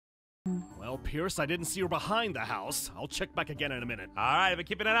Well, Pierce, I didn't see her behind the house. I'll check back again in a minute. All right, I've been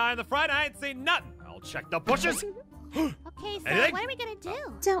keeping an eye on the front. I ain't seen nothing. I'll check the bushes. Okay, so Anything? what are we gonna do?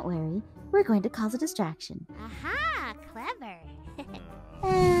 Don't worry, we're going to cause a distraction. Aha, clever.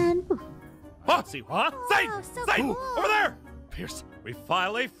 And poof. Huh? See, huh? Zane! Oh, so Zane! cool. Over there! Pierce, We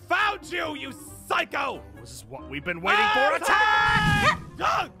finally found you, you psycho! this is what we've been waiting for. Attack!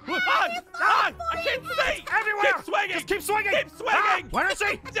 I can't see! Everywhere! Keep swinging! Just keep swinging! Keep swinging! Where is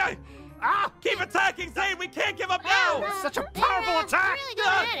he? Keep attacking, Zane! We can't give up Oh, now! Such a powerful attack! Really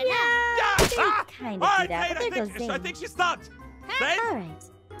going at it, huh? Ah! Kind All of do right, that, Zane, but there goes Zane. I think she stopped. Zane? All right,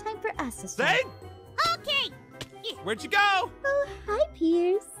 time for us to start. Zane? Okay. Where'd you go? Oh, hi,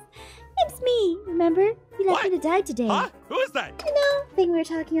 Pierce. It's me, remember? You left me to die today. Huh? Who is that? You know, thing we were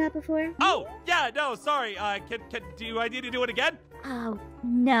talking about before? Oh, yeah, no, sorry. Do I need to do it again? Oh,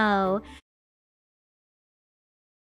 no.